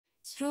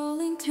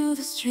Strolling through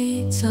the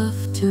streets of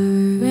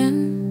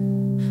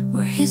Turin,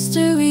 where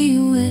history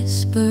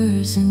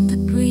whispers in the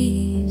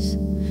breeze,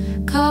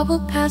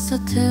 cobbled past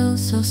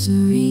hotels so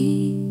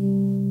serene,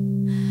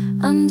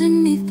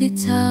 underneath the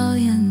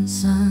Italian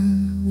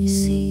sun we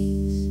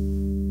seize.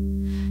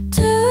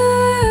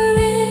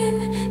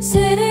 Turin,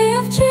 city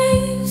of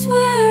dreams,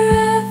 where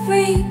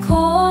every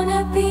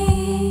corner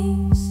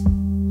beams,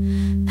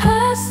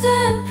 past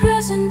and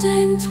present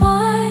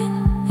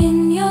entwine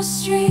in your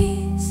streets.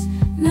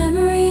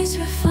 Memories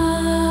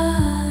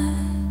refine.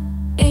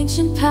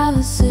 Ancient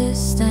palaces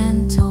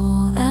stand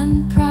tall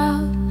and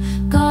proud,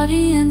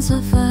 guardians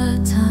of a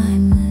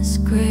timeless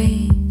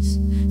grace.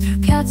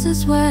 Through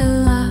castles where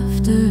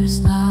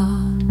laughter's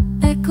loud,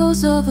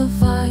 echoes of a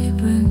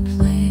vibrant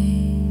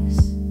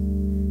place.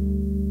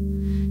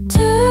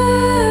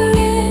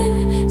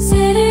 Turin,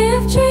 city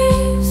of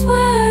dreams,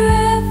 where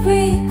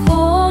every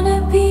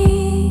corner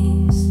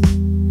beams,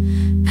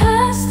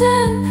 past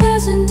and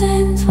present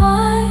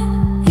entwine.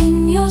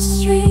 Your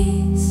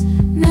streets,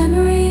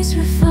 memories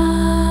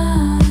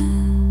refine.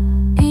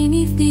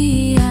 Beneath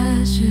the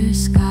azure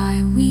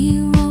sky we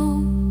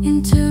roam,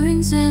 in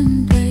Turin's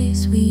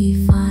embrace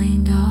we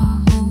find our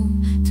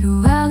home.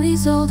 Through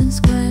alleys old and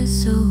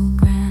squares so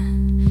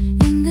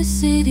grand, in the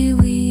city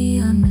we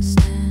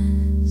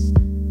understand.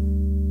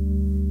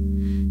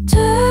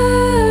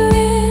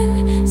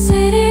 Turin,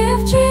 city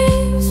of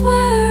dreams,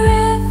 where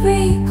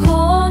every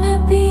corner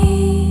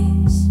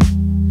beams,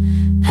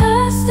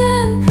 past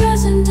and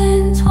present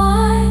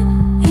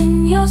entwine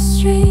in your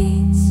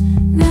streets,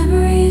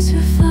 memories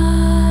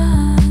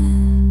refine.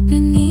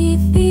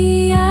 Beneath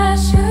the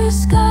azure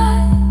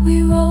sky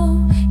we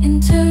roam, in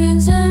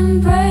Turin's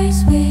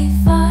embrace we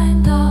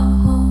find our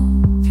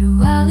home.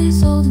 Through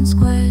alleys old and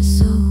squares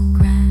so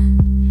grand,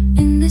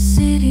 in the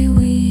city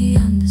we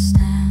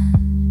understand.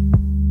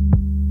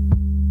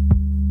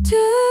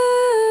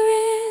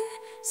 Turin,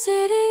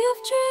 city of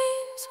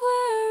dreams,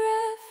 where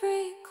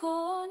every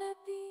corner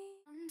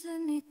beams.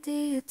 Underneath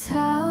the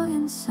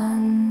Italian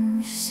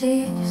sun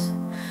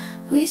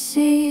we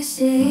see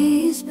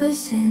cities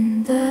buzz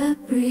in the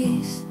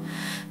breeze,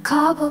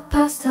 cobbled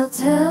past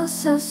hotels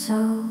so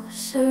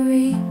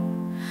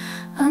serene.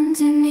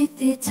 Underneath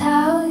the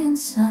Italian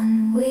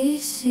sun we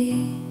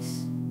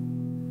seize.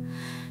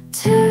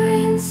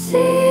 Turin,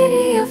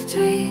 city of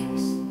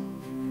dreams,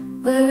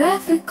 where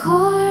every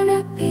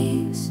corner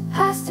beams,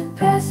 past and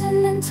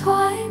present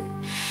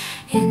entwine.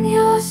 In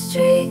your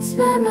streets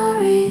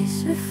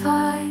memories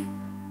refine.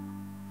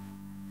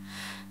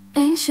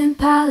 Ancient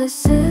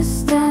palaces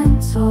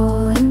stand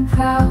tall and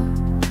proud,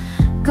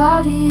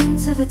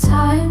 guardians of a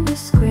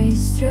timeless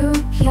grace. Through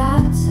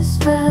piazzas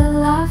where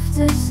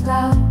laughter's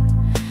loud,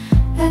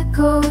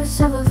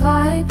 echoes of a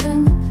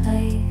vibrant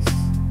place.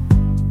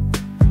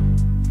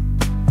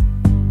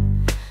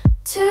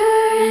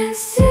 Turin,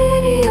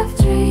 city of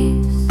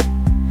dreams,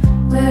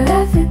 where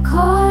every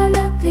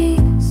corner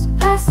beams,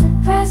 past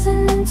and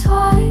present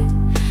entwine.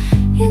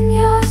 In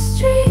your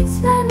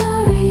streets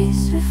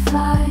memories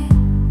refine.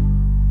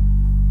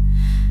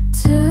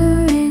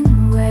 Turin,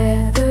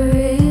 where the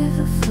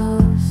river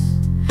flows,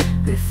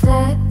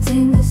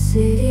 reflecting the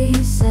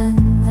city's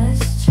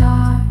endless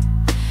charm.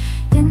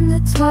 In the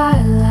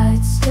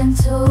twilight's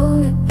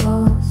gentle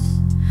repose,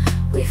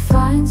 we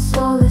find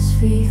solace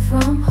free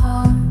from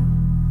harm.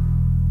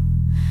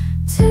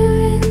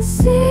 Turin,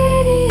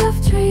 city of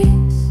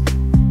dreams,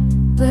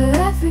 where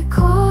every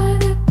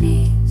corner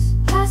beams,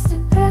 past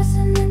and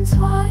present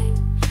entwine.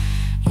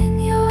 In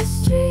your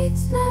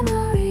streets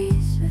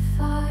memories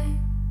refine.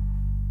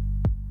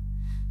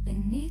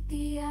 Beneath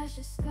the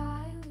azure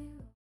sky